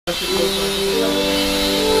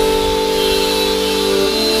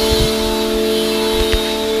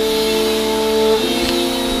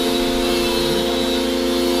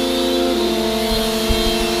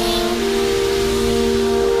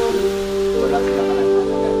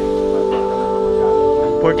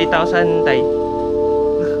tay.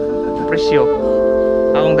 Presyo.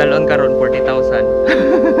 Akong dalon karon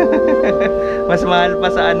 40,000. Mas mahal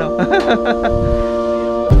pa sa ano.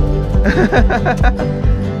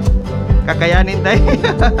 Kakayanin tay.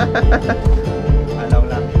 Alaw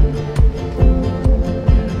lang.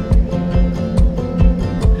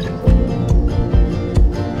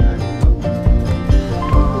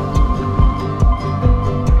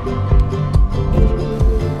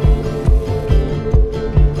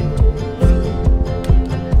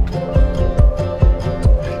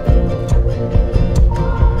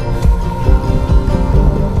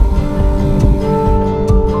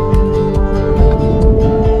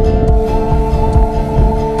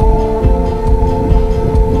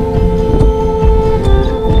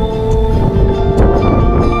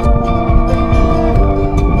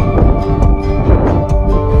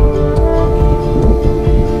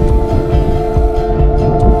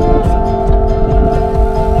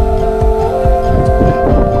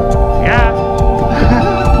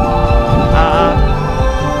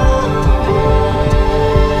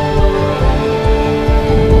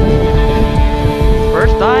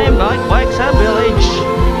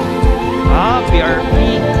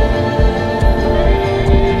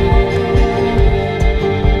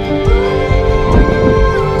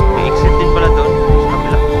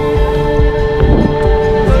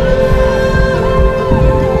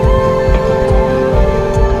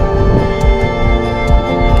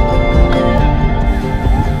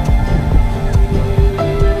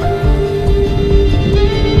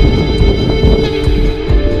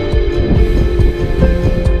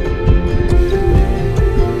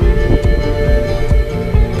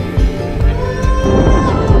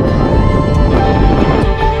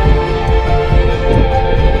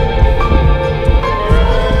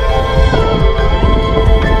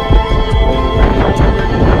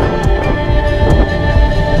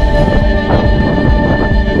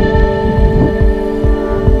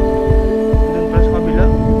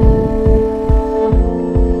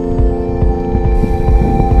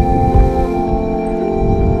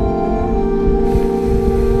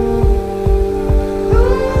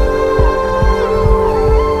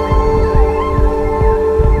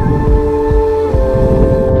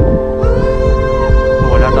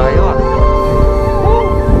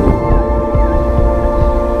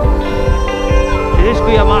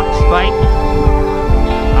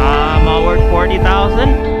 Worth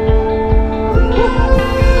 40,000.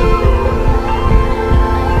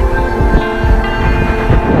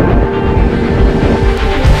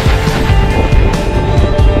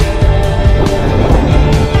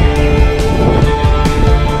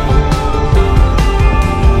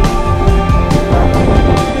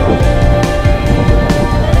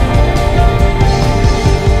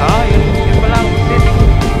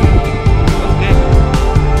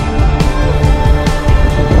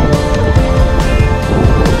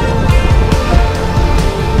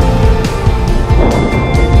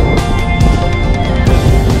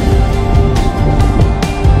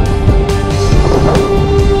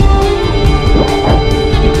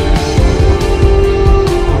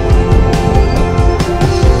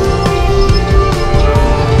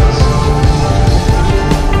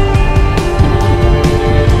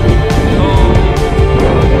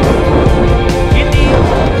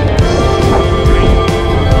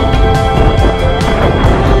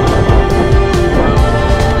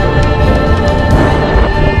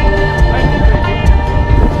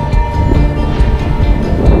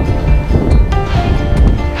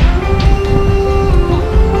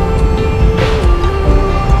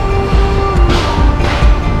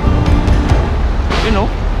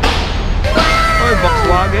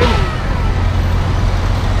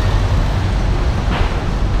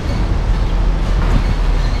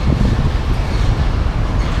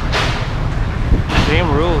 Same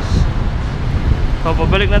rules. So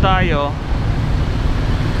pabalik na tayo.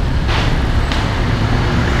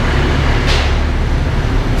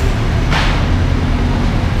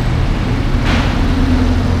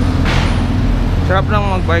 Sarap lang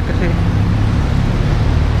mag-bike kasi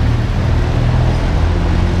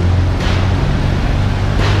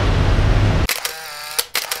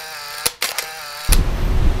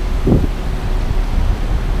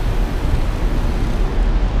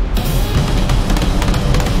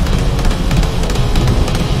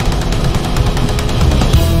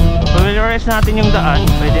familiarize natin yung daan,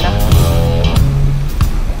 pwede na.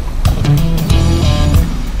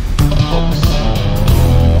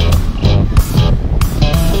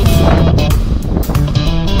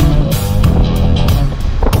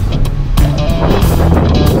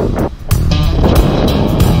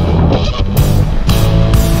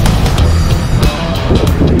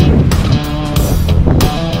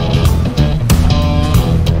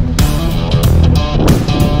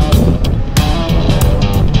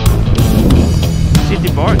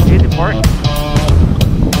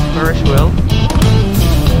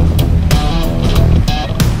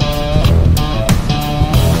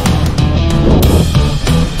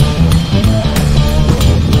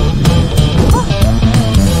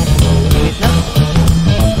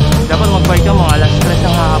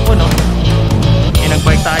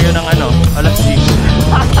 Alas 10.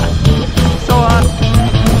 So hot.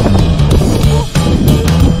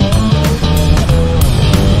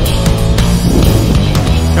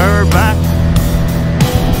 So we're back.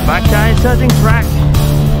 Back tayo sa ating track.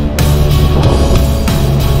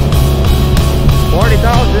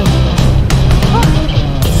 40,000.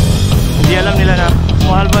 Hindi alam nila na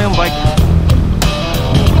mahal ba yung bike.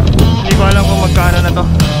 Hindi ko alam kung magkano na to.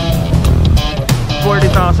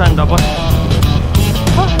 40,000 tapos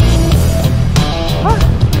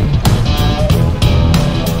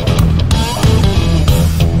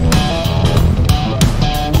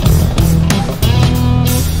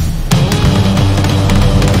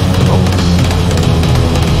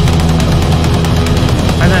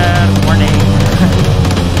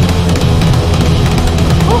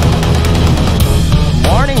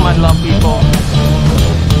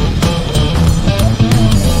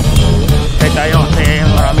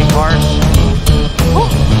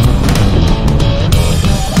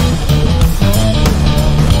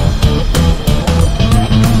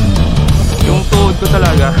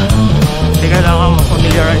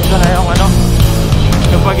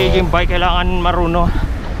bike, kailangan marunong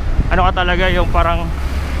ano ka talaga, yung parang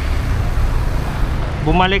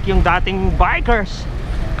bumalik yung dating bikers.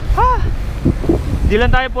 Di lang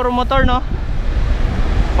tayo puro motor, no?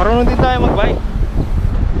 Marunong din tayo magbike.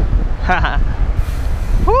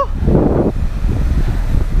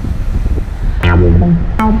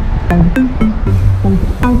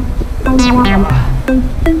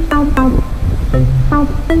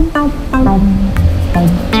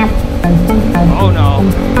 Oh no,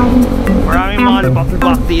 maraming mga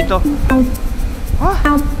lubak-lubak dito.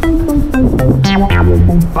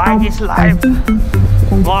 Bike is life,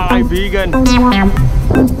 mga kaibigan.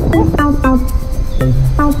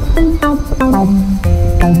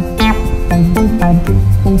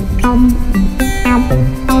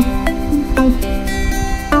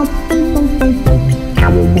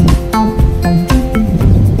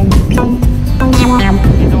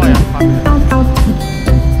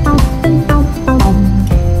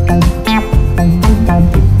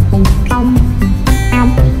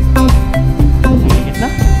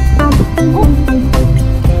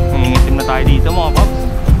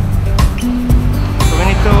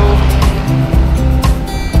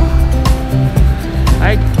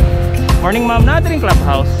 Morning ma'am, na rin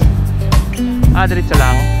clubhouse. Diretso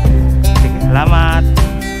lang. Sige, salamat.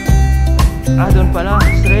 Doon pala,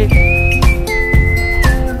 straight.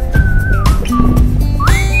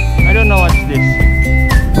 I don't know what's this.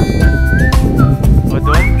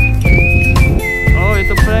 Doon? Oh,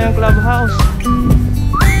 ito pala yung clubhouse.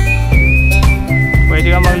 Pwede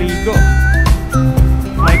ka magligo.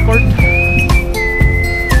 May court.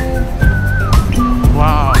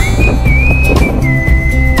 Wow.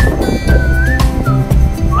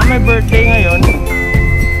 May birthday ngayon.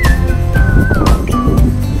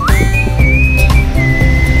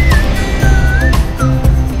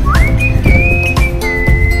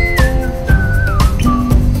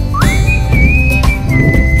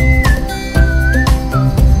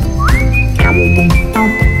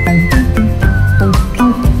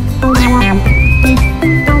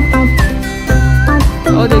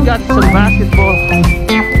 Oh, they got some basketball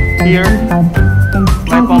here.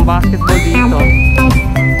 May pang basketball dito.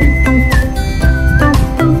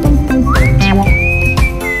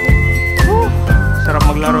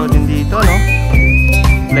 Maglaro din dito, no?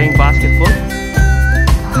 Playing basketball.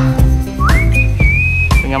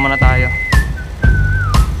 Tingnan muna tayo.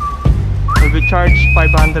 Will be charged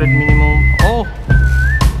 500 minimum. Oh!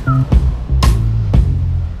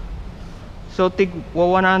 So tig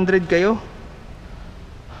 100 kayo.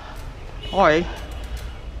 Okay.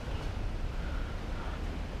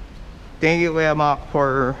 Thank you Kuya Mac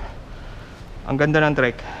for ang ganda ng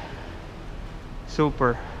trek.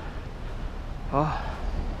 Super. Oh.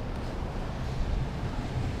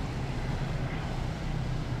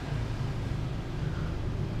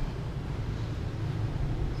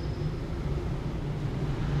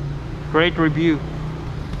 Great review.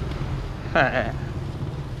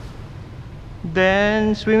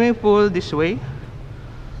 Then swimming pool this way.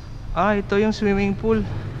 Ito yung swimming pool.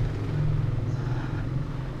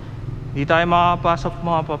 Di tayo makapasok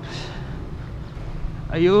mga paps.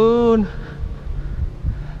 Ayun.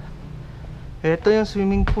 Ito yung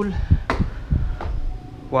swimming pool.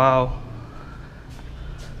 Wow.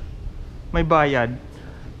 May bayad.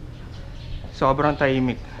 Sobrang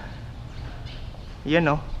tahimik.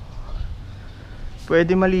 Yan, oh.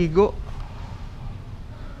 Pwede maligo.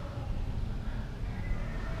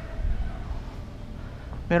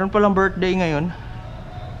 Meron palang birthday ngayon.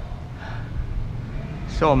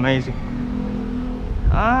 So amazing.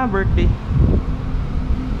 Ah, birthday.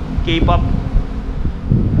 K-pop.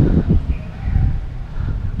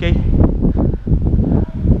 Okay.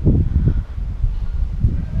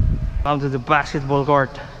 Come to the basketball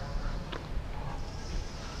court.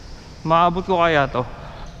 Maabot ko kaya to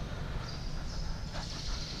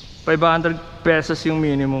 500 pesos yung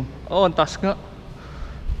minimum. Oh, ang taas nga.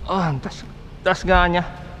 Oh, ang taas nga niya.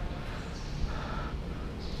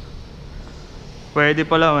 Pwede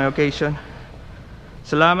pala, may occasion.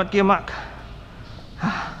 Salamat kay Mac.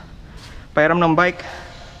 Pairam ng bike.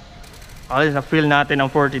 Okay, na-feel natin ang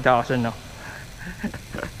 40,000 no?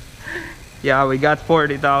 Yeah, we got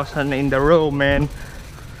 40,000 in the row, man.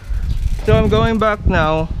 So I'm going back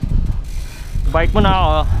now. Bike mo na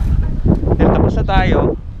ako. Then tapos na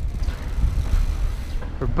tayo.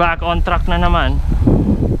 We're back on track na naman.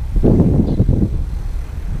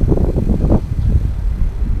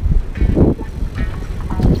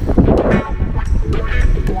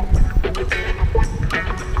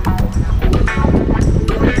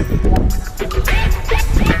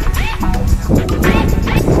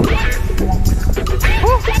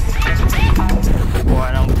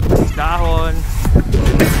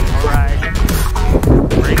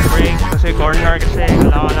 Corner kasi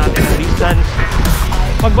kailangan natin ng distance.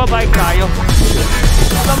 Magbabike tayo.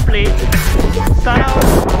 Complete. Sana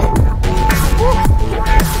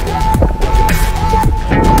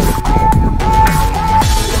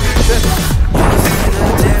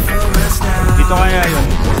dito kaya yun.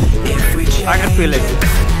 I can feel it.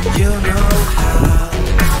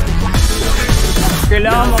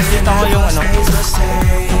 Kailangan makita ko yung ano,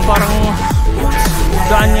 parang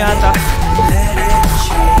daan yata.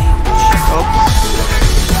 Oops.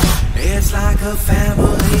 It's like a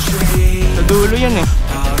family tree. Sa dulo yan eh.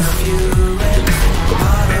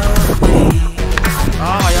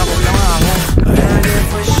 Ah, kaya ko lang hangin. And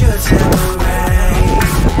if we should separate,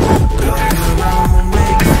 go your own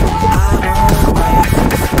way, I won't wait.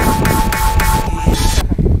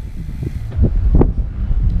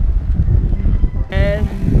 And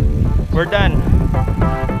we're done.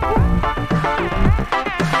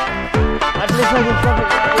 At least nag-traffic.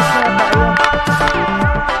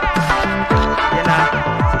 Yan na.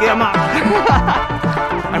 Sige ama.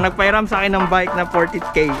 Ang nagpairam sa akin ng bike na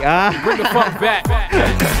 40k. Bring the fuck back.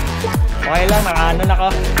 Okay lang, nakaano na ko.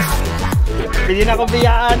 Pili na ko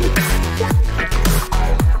biyaan.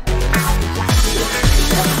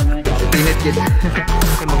 Pinit yun.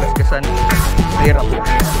 Kasi magasgasan. Mahirap.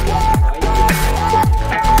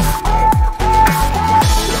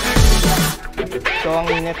 So ang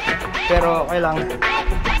init. Pero okay lang.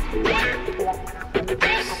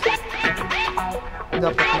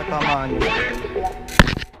 Dapat matamaan yun.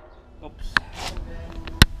 Oops.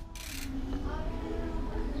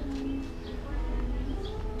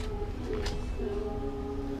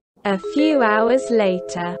 A few hours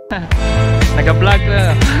later. Nag-vlog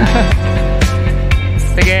na.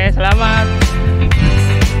 Sige, salamat.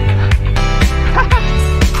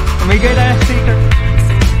 Umigay na yung sticker.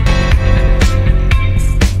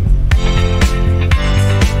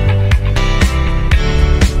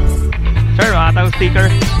 Sure, makataw sticker.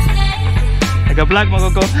 Nag-vlog,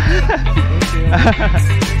 magugo.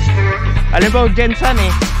 Alam po, Jensan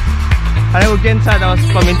eh. Alam po, Jensan. Tapos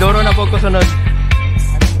Pamindoro na po ko sunod.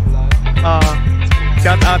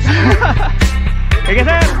 Shout out. Sige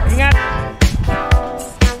sir, ingat.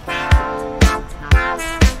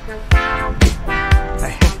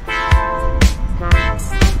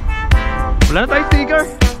 Wala na tayo sticker.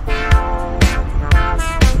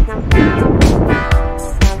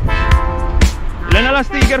 Ilan na lang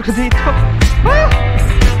sticker ko dito.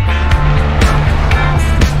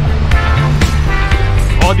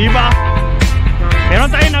 O diba? Meron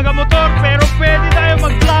tayo nagamotor pero pwede tayo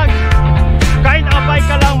mag-vlog. Kahit nakabike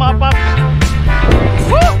ka lang mga paps.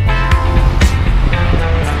 Woo!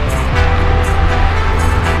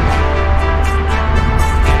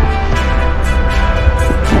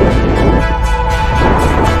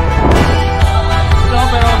 So,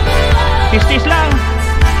 pero tis-tis lang.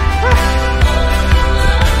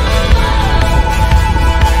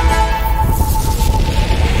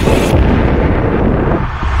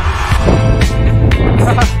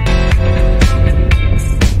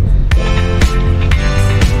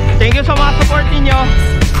 Thank you sa mga support ninyo.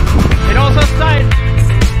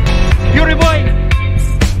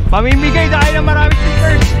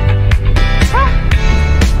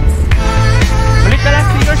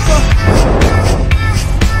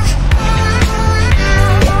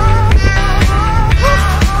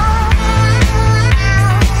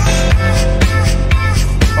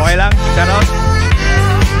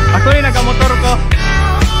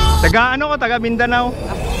 Taga ano ko, taga Mindanao.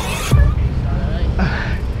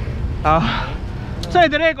 So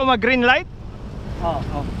dire ko mag green light?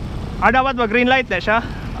 Dapat mag green light na siya?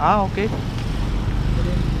 Okay.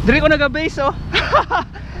 Dire ko naga-base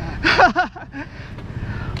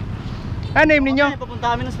name ninyo?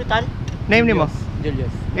 Pupunta kami ng ospital. Name ni mo?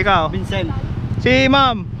 Julius. Ikaw? Vincent. Si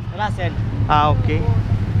ma'am? Russell. Okay.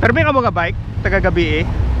 Pero may ka mo ga-bike? Taga gabi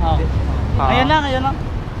Ngayon lang.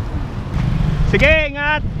 Sige,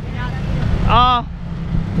 ingat!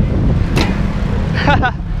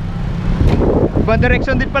 Ibang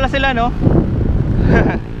direction din pala sila, no?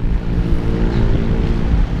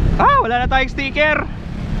 Wala na tayong sticker.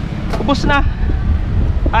 Ubus na.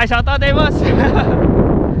 Shoutout boss.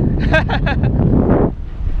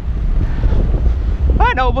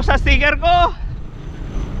 Naubos sa sticker ko.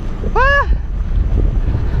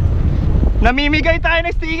 Namimigay tayo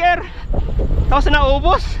ng sticker, tapos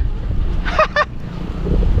naubos.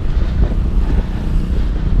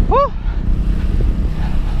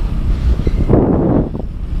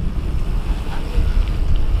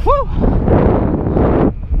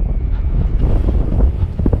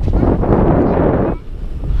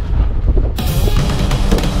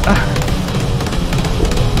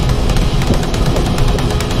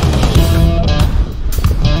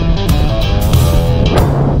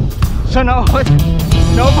 So naubos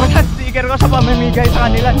ang sticker ko sa pamimigay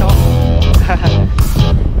sa kanila, no?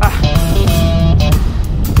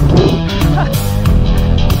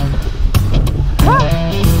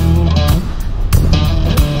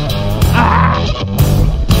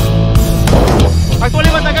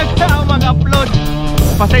 Actually matagal na ako mag-upload.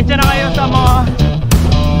 Pasensya na kayo sa mga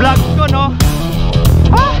vlogs ko, no?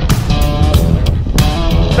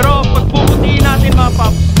 Pero pagpuputiin natin mga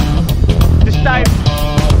paps, this time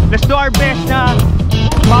let's do our best na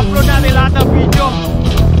ma-upload natin lahat ng video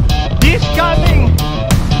this coming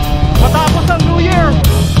matapos ang New Year.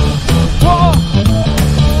 Wow!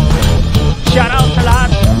 Shout out sa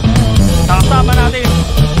lahat nakasama natin.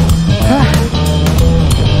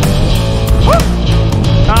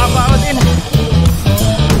 Nakapagod din.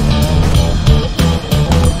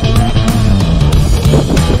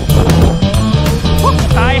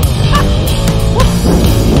 Tayo.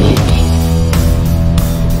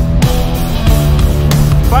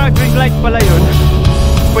 Parang green light pala yun.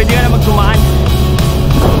 Pwede ka na magsumaan.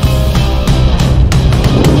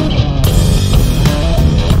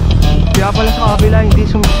 Kaya pala sa kabila hindi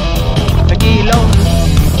nag-iilaw.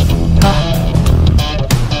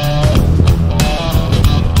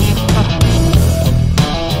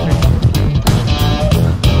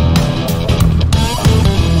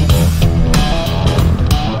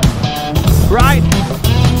 Right.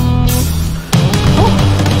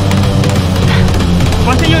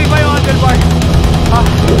 Pansin nyo iba yung handlebar.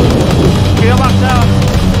 Kaya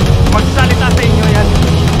magsasalita sa inyo yan.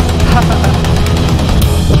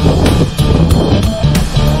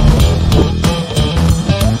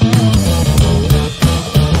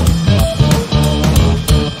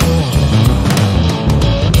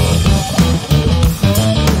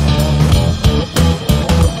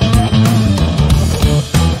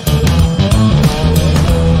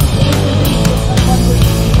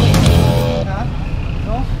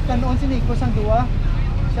 Noon si Nico sang duwa.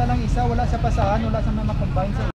 Siya lang isa, wala sa pasahan, wala sa mga combine sa